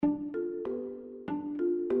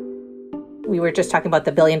we were just talking about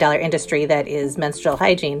the billion-dollar industry that is menstrual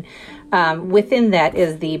hygiene. Within that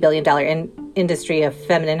is the billion-dollar industry of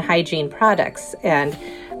feminine hygiene products. And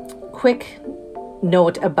quick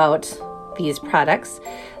note about these products.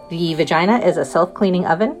 The vagina is a self-cleaning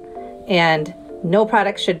oven, and no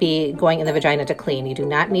product should be going in the vagina to clean. You do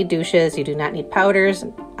not need douches. You do not need powders.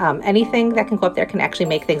 Anything that can go up there can actually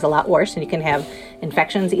make things a lot worse, and you can have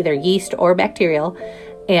infections, either yeast or bacterial,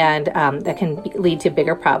 and that can lead to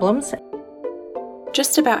bigger problems.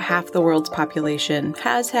 Just about half the world's population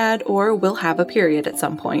has had or will have a period at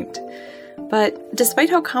some point. But despite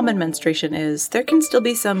how common menstruation is, there can still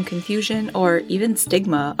be some confusion or even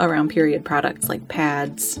stigma around period products like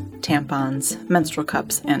pads, tampons, menstrual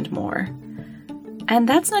cups, and more. And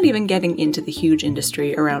that's not even getting into the huge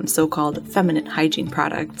industry around so-called feminine hygiene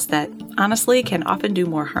products that honestly can often do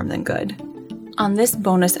more harm than good. On this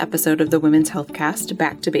bonus episode of the Women's Healthcast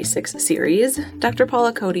Back to Basics series, Dr.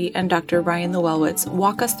 Paula Cody and Dr. Ryan Llewellyn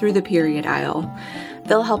walk us through the period aisle.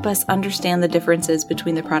 They'll help us understand the differences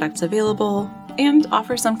between the products available and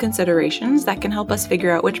offer some considerations that can help us figure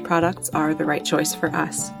out which products are the right choice for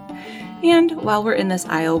us. And while we're in this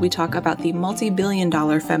aisle, we talk about the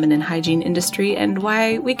multi-billion-dollar feminine hygiene industry and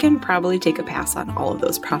why we can probably take a pass on all of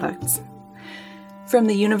those products. From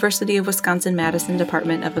the University of Wisconsin-Madison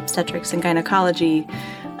Department of Obstetrics and Gynecology,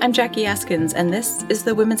 I'm Jackie Askins, and this is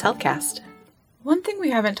the Women's Healthcast. One thing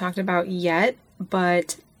we haven't talked about yet,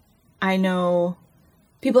 but I know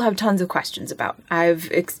people have tons of questions about. I've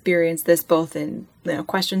experienced this both in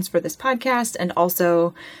questions for this podcast and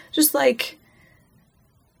also just like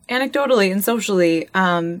anecdotally and socially,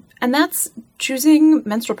 and that's choosing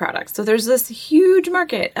menstrual products. So there's this huge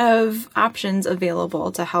market of options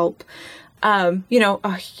available to help,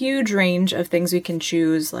 a huge range of things we can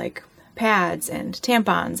choose, like pads and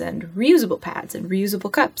tampons and reusable pads and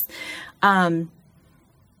reusable cups. And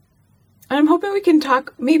I'm hoping we can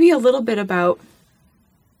talk maybe a little bit about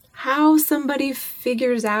how somebody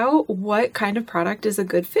figures out what kind of product is a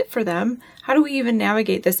good fit for them. How do we even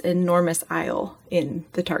navigate this enormous aisle in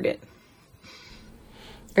the Target?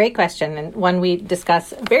 Great question, and one we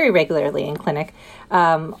discuss very regularly in clinic.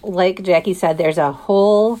 Like Jackie said, there's a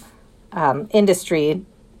whole industry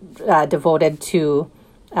devoted to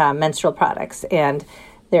menstrual products, and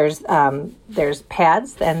there's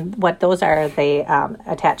pads, and what those are, they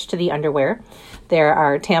attach to the underwear. There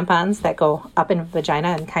are tampons that go up in the vagina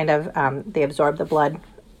and kind of they absorb the blood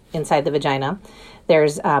inside the vagina.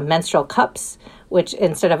 There's menstrual cups, which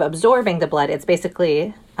instead of absorbing the blood, it's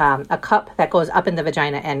basically a cup that goes up in the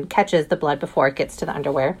vagina and catches the blood before it gets to the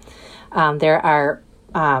underwear. There are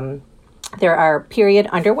period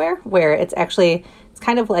underwear where it's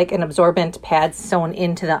kind of like an absorbent pad sewn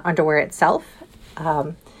into the underwear itself.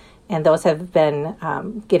 And those have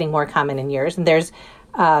been getting more common in years. And there's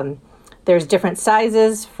different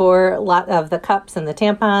sizes for a lot of the cups and the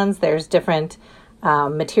tampons. There's different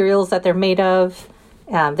materials that they're made of.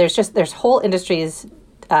 There's whole industries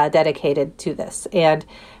dedicated to this. And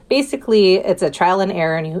basically, it's a trial and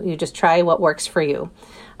error, and you just try what works for you.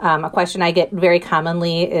 A question I get very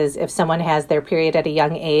commonly is if someone has their period at a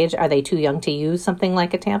young age, are they too young to use something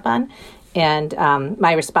like a tampon? And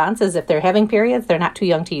my response is if they're having periods, they're not too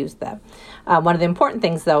young to use them. One of the important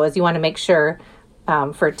things, though, is you want to make sure,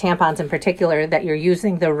 for tampons in particular, that you're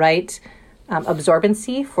using the right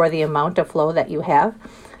absorbency for the amount of flow that you have.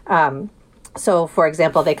 So, for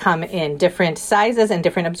example, they come in different sizes and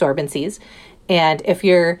different absorbencies. And if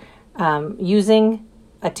you're using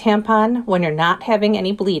a tampon when you're not having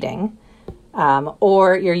any bleeding,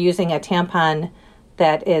 or you're using a tampon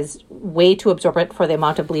that is way too absorbent for the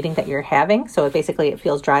amount of bleeding that you're having, so it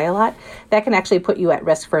feels dry a lot, that can actually put you at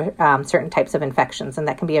risk for certain types of infections, and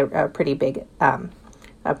that can be a pretty big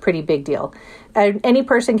deal. Any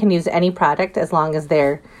person can use any product as long as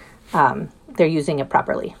they're using it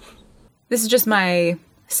properly. This is just my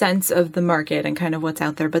sense of the market and kind of what's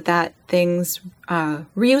out there, but that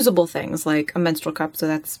reusable things like a menstrual cup, so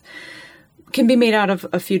that's can be made out of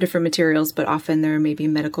a few different materials, but often there may be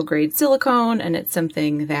medical grade silicone, and it's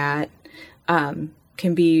something that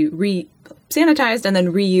can be sanitized and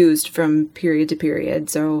then reused from period to period.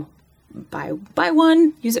 So buy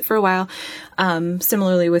one, use it for a while.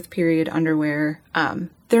 Similarly with period underwear,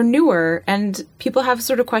 they're newer, and people have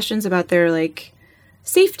sort of questions about their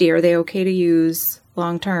safety. Are they okay to use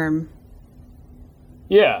long term?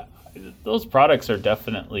 Yeah. Those products are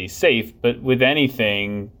definitely safe, but with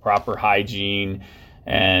anything, proper hygiene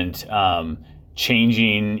and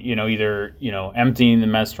changing, either, emptying the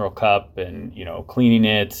menstrual cup and, cleaning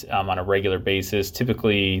it on a regular basis.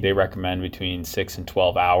 Typically, they recommend between 6 and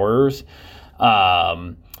 12 hours.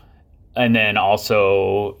 And then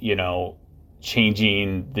also,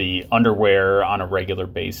 changing the underwear on a regular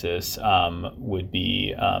basis would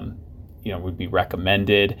be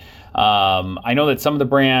recommended. I know that some of the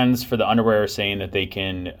brands for the underwear are saying that they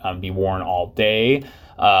can be worn all day.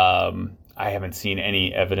 I haven't seen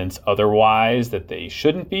any evidence otherwise that they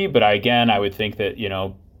shouldn't be, but I would think that,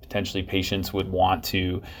 potentially patients would want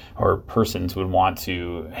to, or persons would want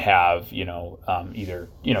to have, either,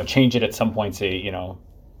 change it at some point, say,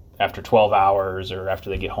 after 12 hours or after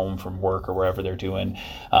they get home from work or wherever they're doing.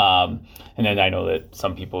 And then I know that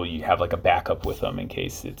some people, you have like a backup with them in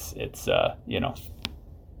case it's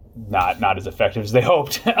not as effective as they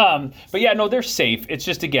hoped. But yeah, no, they're safe. It's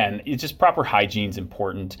just proper hygiene is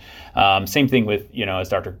important. Same thing with, as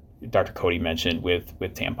Dr. Cody mentioned with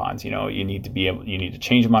tampons. You need to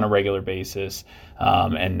change them on a regular basis,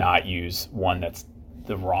 and not use one that's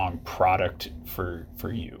the wrong product for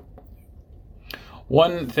you.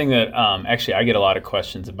 One thing that actually I get a lot of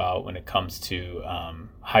questions about when it comes to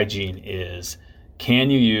hygiene is, can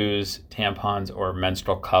you use tampons or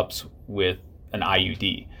menstrual cups with an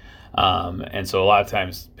IUD? And so a lot of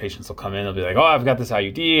times patients will come in, they'll be like, oh, I've got this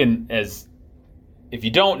IUD. And if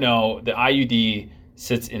you don't know, the IUD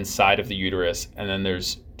sits inside of the uterus, and then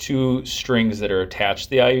there's two strings that are attached to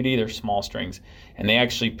the IUD. They're small strings, and they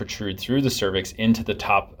actually protrude through the cervix into the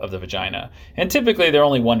top of the vagina. And typically they're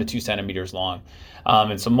only 1 to 2 centimeters long.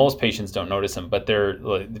 And so most patients don't notice them, but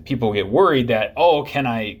people get worried that,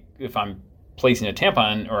 if I'm placing a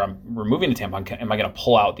tampon or I'm removing a tampon, am I going to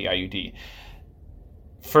pull out the IUD?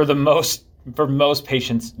 For most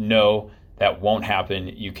patients, no, that won't happen.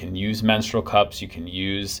 You can use menstrual cups. You can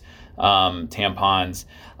use tampons.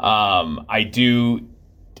 When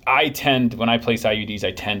I place IUDs,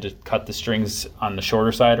 I tend to cut the strings on the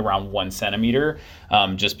shorter side around 1 centimeter,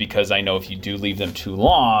 just because I know if you do leave them too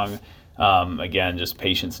long, again, just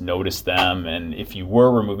patients notice them. And if you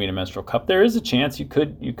were removing a menstrual cup, there is a chance you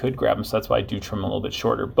could grab them. So that's why I do trim a little bit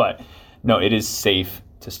shorter. But no, it is safe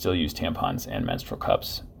to still use tampons and menstrual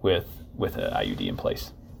cups with an IUD in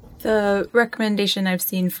place. The recommendation I've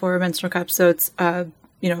seen for menstrual cups, so it's a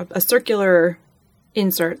circular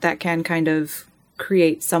insert that can kind of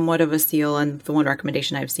create somewhat of a seal, and the one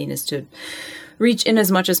recommendation I've seen is to reach in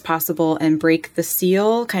as much as possible and break the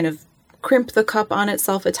seal, kind of crimp the cup on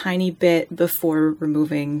itself a tiny bit before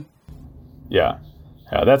removing. Yeah,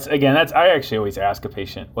 that's I actually always ask a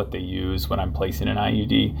patient what they use when I'm placing an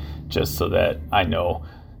IUD, just so that I know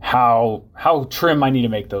how trim I need to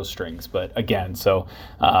make those strings. But again,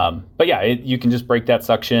 you can just break that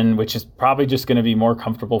suction, which is probably just going to be more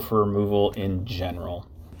comfortable for removal in general.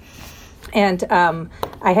 And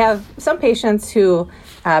I have some patients who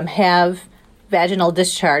have vaginal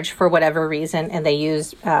discharge for whatever reason, and they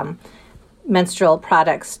use menstrual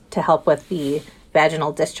products to help with the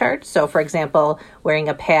vaginal discharge. So, for example, wearing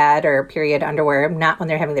a pad or period underwear, not when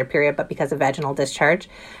they're having their period, but because of vaginal discharge.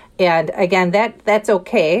 And again, that's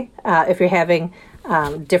okay if you're having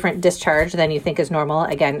different discharge than you think is normal.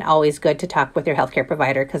 Again, always good to talk with your healthcare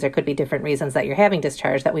provider, because there could be different reasons that you're having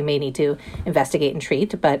discharge that we may need to investigate and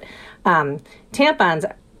treat. But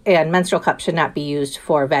tampons and menstrual cups should not be used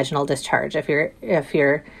for vaginal discharge if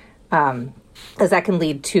you're as that can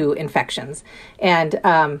lead to infections. And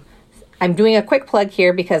I'm doing a quick plug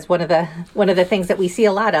here because one of the things that we see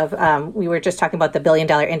a lot of, we were just talking about the $1 billion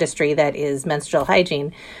industry that is menstrual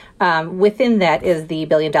hygiene. Within that is the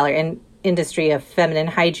 $1 billion industry of feminine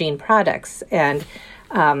hygiene products. And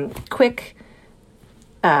quick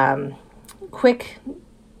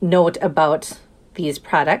note about these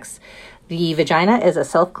products: the vagina is a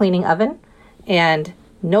self-cleaning oven, and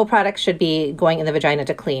no product should be going in the vagina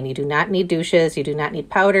to clean. You do not need douches. You do not need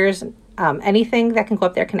powders. Anything that can go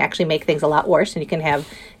up there can actually make things a lot worse, and you can have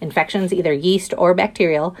infections, either yeast or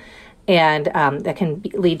bacterial, and that can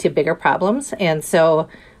lead to bigger problems. And so,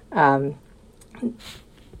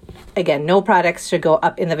 again, no products should go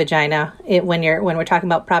up in the vagina. When we're talking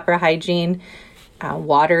about proper hygiene,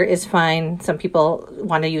 water is fine. Some people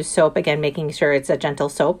want to use soap. Again, making sure it's a gentle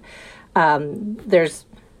soap. Some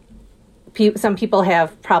people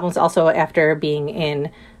have problems also after being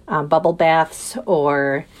in bubble baths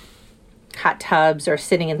or hot tubs, or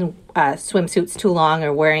sitting in swimsuits too long,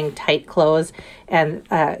 or wearing tight clothes. And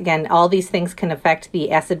again, all these things can affect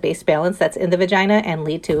the acid-base balance that's in the vagina and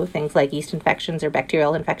lead to things like yeast infections or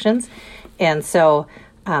bacterial infections. And so,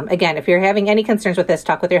 again, if you're having any concerns with this,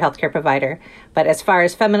 talk with your healthcare provider. But as far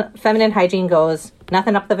as feminine hygiene goes,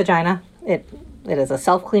 nothing up the vagina. It is a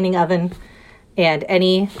self-cleaning oven, and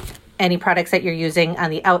any products that you're using on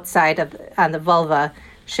the outside on the vulva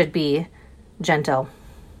should be gentle.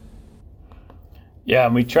 Yeah,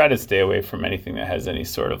 and we try to stay away from anything that has any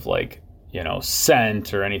sort of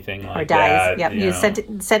scent or anything like or dyes. that. Yep,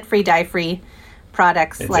 use scent-free, dye-free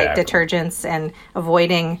products like detergents, and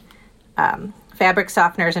avoiding fabric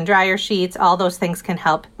softeners and dryer sheets. All those things can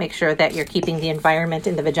help make sure that you're keeping the environment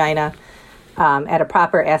in the vagina at a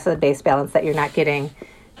proper acid-base balance, that you're not getting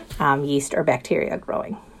yeast or bacteria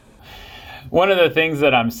growing. One of the things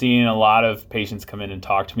that I'm seeing a lot of patients come in and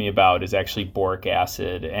talk to me about is actually boric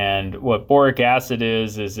acid. And what boric acid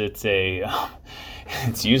is it's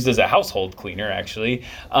used as a household cleaner, actually.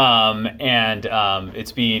 And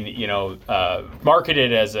it's being,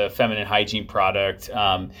 marketed as a feminine hygiene product.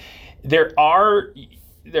 There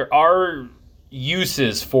are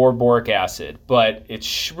uses for boric acid, but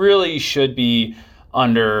it really should be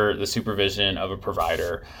under the supervision of a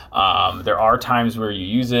provider. There are times where you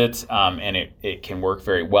use it and it can work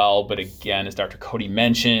very well. But again, as Dr. Cody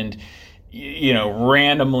mentioned,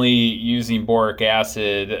 randomly using boric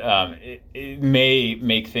acid, it may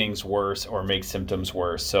make things worse or make symptoms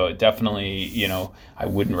worse. So it definitely, I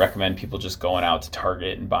wouldn't recommend people just going out to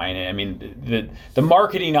Target and buying it. I mean, the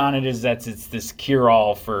marketing on it is that it's this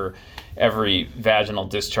cure-all for every vaginal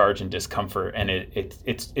discharge and discomfort, and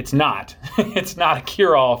it's not. It's not a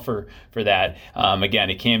cure-all for that. Again,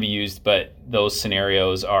 it can be used, but those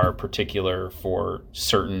scenarios are particular for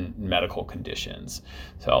certain medical conditions.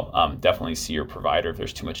 So definitely see your provider if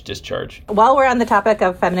there's too much discharge. While we're on the topic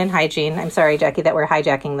of feminine hygiene, I'm sorry, Jackie, that we're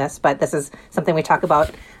hijacking this, but this is something we talk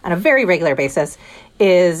about on a very regular basis,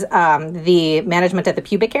 is the management of the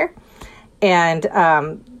pubic hair. And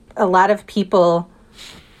a lot of people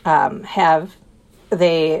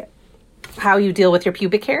how you deal with your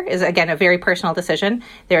pubic hair is, again, a very personal decision.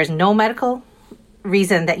 There is no medical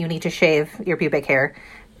reason that you need to shave your pubic hair.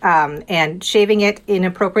 And shaving it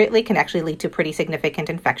inappropriately can actually lead to pretty significant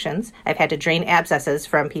infections. I've had to drain abscesses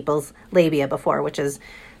from people's labia before, which is,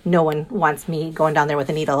 no one wants me going down there with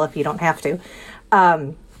a needle if you don't have to.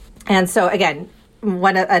 And so, again,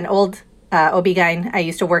 an old OB-GYN I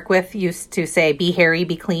used to work with used to say, be hairy,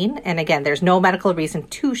 be clean. And again, there's no medical reason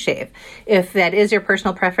to shave. If that is your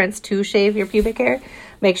personal preference to shave your pubic hair,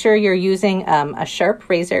 make sure you're using a sharp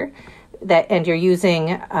razor and you're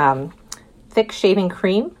using thick shaving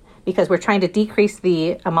cream, because we're trying to decrease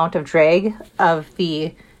the amount of drag of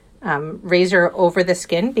the razor over the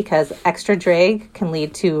skin, because extra drag can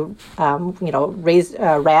lead to,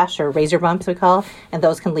 rash or razor bumps, we call, and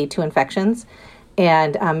those can lead to infections.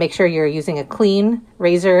 And make sure you're using a clean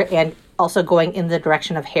razor and also going in the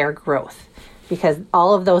direction of hair growth, because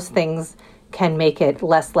all of those things can make it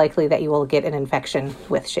less likely that you will get an infection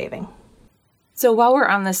with shaving. So while we're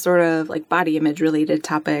on this sort of like body image related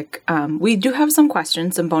topic, we do have some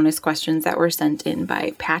bonus questions that were sent in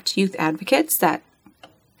by Patch Youth Advocates that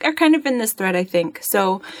are kind of in this thread, I think.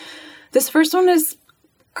 So this first one is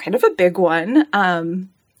kind of a big one.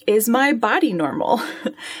 Is my body normal?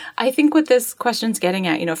 I think what this question's getting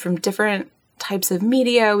at, from different types of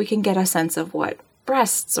media, we can get a sense of what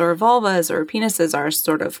breasts or vulvas or penises are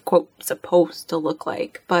sort of, quote, supposed to look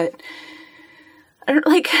like. But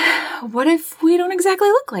what if we don't exactly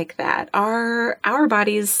look like that? Are our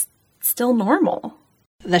bodies still normal?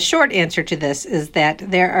 The short answer to this is that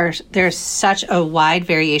there's such a wide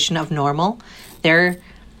variation of normal. There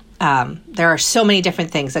are so many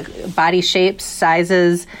different things, like body shapes,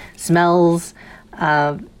 sizes, smells,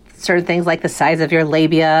 certain things like the size of your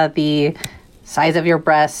labia, the size of your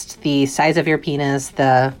breast, the size of your penis,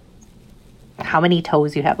 how many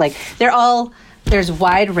toes you have. There's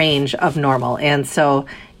wide range of normal. And so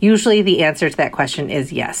usually the answer to that question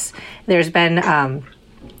is yes. There's been,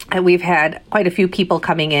 we've had quite a few people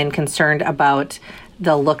coming in concerned about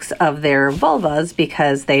the looks of their vulvas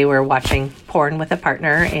because they were watching porn with a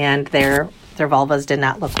partner and their vulvas did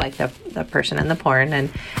not look like the person in the porn. And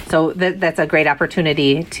so that's a great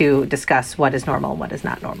opportunity to discuss what is normal and what is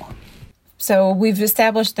not normal. So we've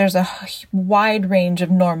established there's a wide range of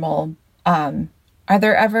normal. Are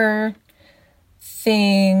there ever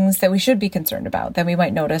things that we should be concerned about that we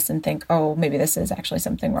might notice and think, oh, maybe this is actually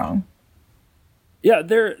something wrong? Yeah,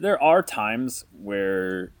 there are times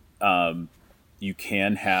where you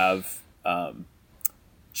can have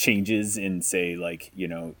changes in, say,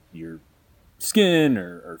 your skin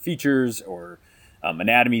or features or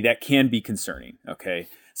anatomy that can be concerning. Okay,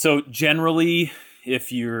 so generally,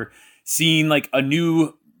 if you're seeing a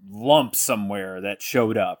new lump somewhere that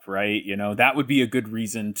showed up, right, that would be a good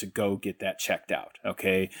reason to go get that checked out.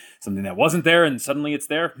 Okay, something that wasn't there and suddenly it's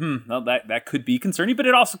there. Well, that could be concerning, but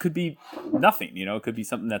it also could be nothing. It could be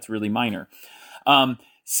something that's really minor.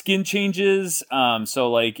 skin changes, so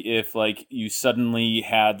like if like you suddenly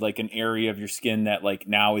had like an area of your skin that like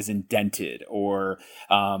now is indented, or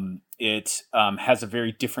it has a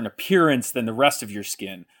very different appearance than the rest of your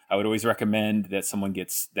skin, I would always recommend that someone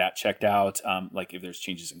gets that checked out. Like if there's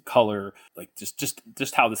changes in color, like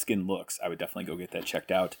just how the skin looks, I would definitely go get that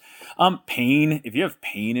checked out. Pain, if you have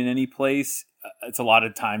pain in any place, it's a lot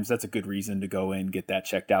of times that's a good reason to go in, get that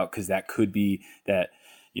checked out, because that could be that,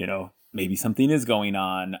 you know, maybe something is going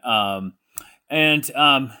on.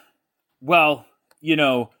 Well, you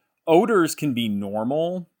know, odors can be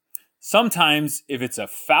normal. Sometimes if it's a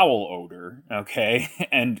foul odor, okay,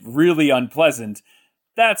 and really unpleasant,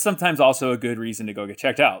 that's sometimes also a good reason to go get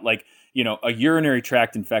checked out. Like, you know, a urinary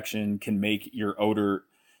tract infection can make your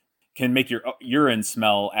urine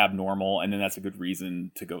smell abnormal, and then that's a good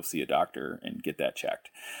reason to go see a doctor and get that checked.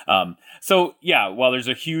 So yeah, while there's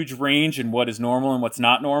a huge range in what is normal and what's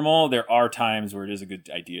not normal, there are times where it is a good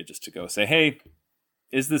idea just to go say, hey,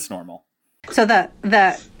 is this normal? So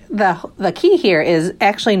the key here is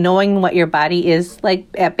actually knowing what your body is like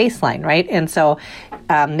at baseline, right? And so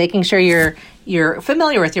making sure you're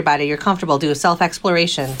familiar with your body, you're comfortable, do a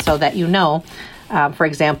self-exploration so that you know. For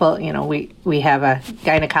example, you know, we have a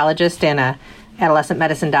gynecologist and a adolescent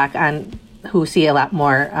medicine doc on who see a lot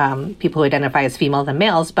more people who identify as female than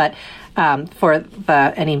males. But for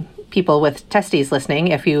any people with testes listening,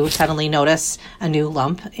 if you suddenly notice a new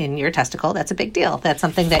lump in your testicle, that's a big deal. That's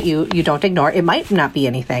something that you don't ignore. It might not be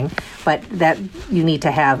anything, but that you need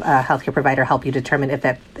to have a healthcare provider help you determine if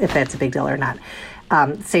that's a big deal or not.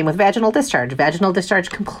 Same with vaginal discharge. Vaginal discharge,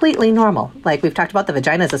 completely normal. Like we've talked about, the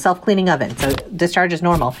vagina is a self-cleaning oven, so discharge is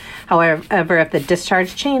normal. However, if the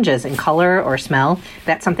discharge changes in color or smell,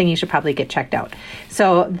 that's something you should probably get checked out.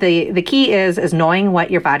 So the key is knowing what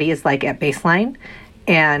your body is like at baseline.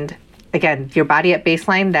 And again, your body at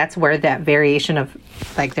baseline, that's where that variation of,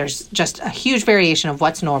 like, there's just a huge variation of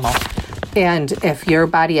what's normal. And if your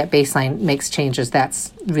body at baseline makes changes,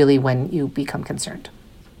 that's really when you become concerned.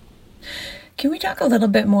 Can we talk a little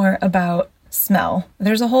bit more about smell?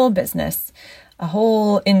 There's a whole business, a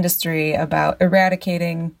whole industry about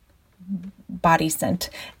eradicating body scent.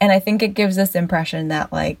 And I think it gives this impression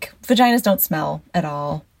that, like, vaginas don't smell at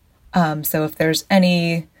all. So if there's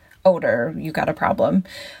any odor, you got a problem.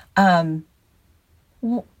 That's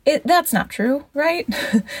not true, right?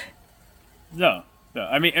 No.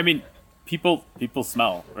 I mean, people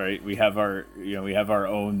smell, right? We have our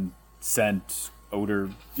own scent,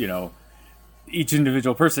 odor, you know, each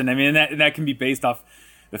individual person. I mean, and that can be based off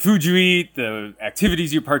the food you eat, the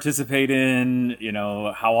activities you participate in, you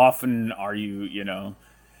know, how often are you, you know,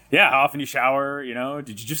 how often you shower, you know,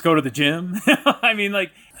 did you just go to the gym? I mean,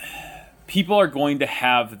 like, people are going to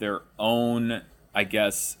have their own, I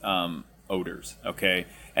guess, odors, okay?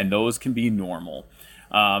 And those can be normal.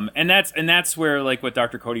 And that's where, like, what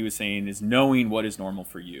Dr. Cody was saying is knowing what is normal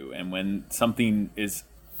for you. And when something is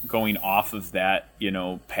going off of that, you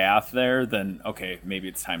know, path there, then okay, maybe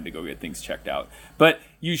it's time to go get things checked out. But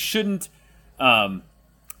you shouldn't, I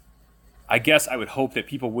guess I would hope that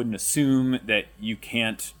people wouldn't assume that you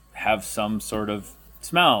can't have some sort of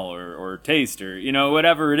smell or taste or, you know,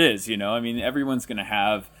 whatever it is, you know. I mean, everyone's going to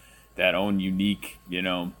have that own unique, you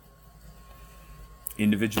know,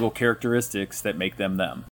 individual characteristics that make them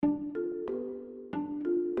them.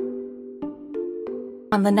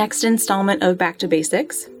 On the next installment of Back to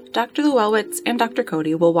Basics, Dr. Luelwitz and Dr.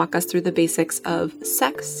 Cody will walk us through the basics of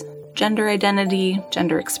sex, gender identity,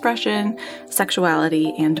 gender expression,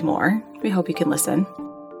 sexuality, and more. We hope you can listen.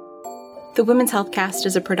 The Women's Health Cast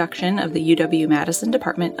is a production of the UW-Madison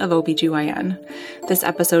Department of OBGYN. This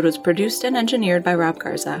episode was produced and engineered by Rob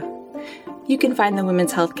Garza. You can find the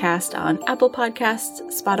Women's Health Cast on Apple Podcasts,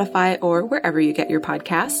 Spotify, or wherever you get your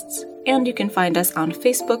podcasts. And you can find us on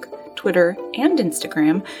Facebook, Twitter, and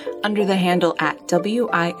Instagram under the handle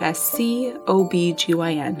 @WISCOBGYN.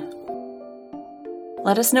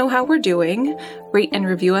 Let us know how we're doing, rate and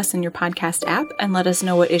review us in your podcast app, and let us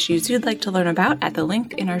know what issues you'd like to learn about at the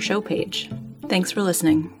link in our show page. Thanks for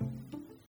listening.